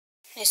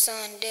This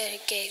song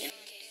dedicated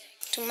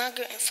to my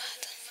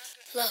grandfather.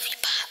 Love you,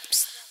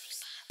 Pops.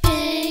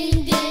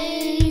 Dang,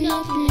 dang,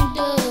 open the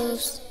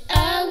doors.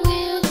 I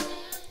will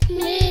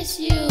miss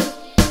you.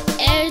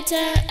 Every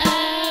time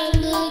I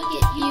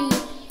look at you,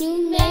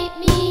 you make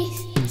me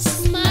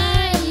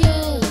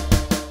smile.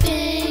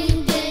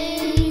 Dang,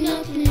 dang,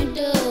 open the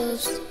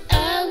doors.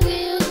 I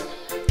will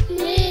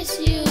miss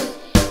you.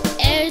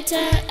 Every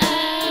time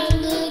I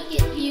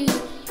look at you,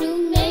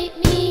 you make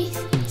me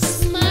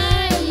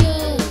smile.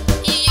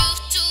 You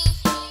used to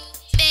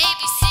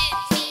babysit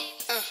me.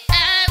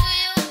 I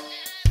will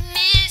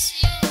miss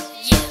you.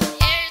 Yeah.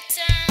 Every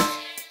time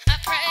I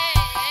pray,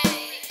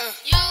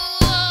 you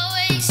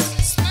always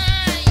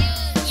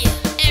smile.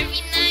 Yeah.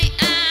 Every night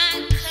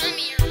I come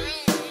in your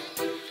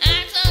room,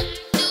 I close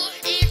the door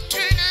and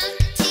turn on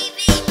the TV.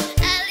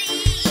 I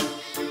leave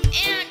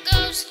and I go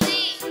to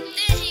sleep.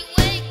 Then he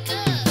wake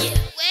up,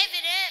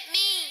 waving at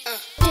me.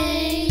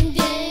 Dang,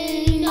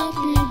 dang,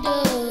 open the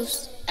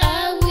doors.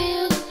 I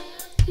will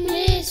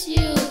miss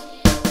you.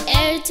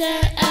 Every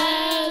time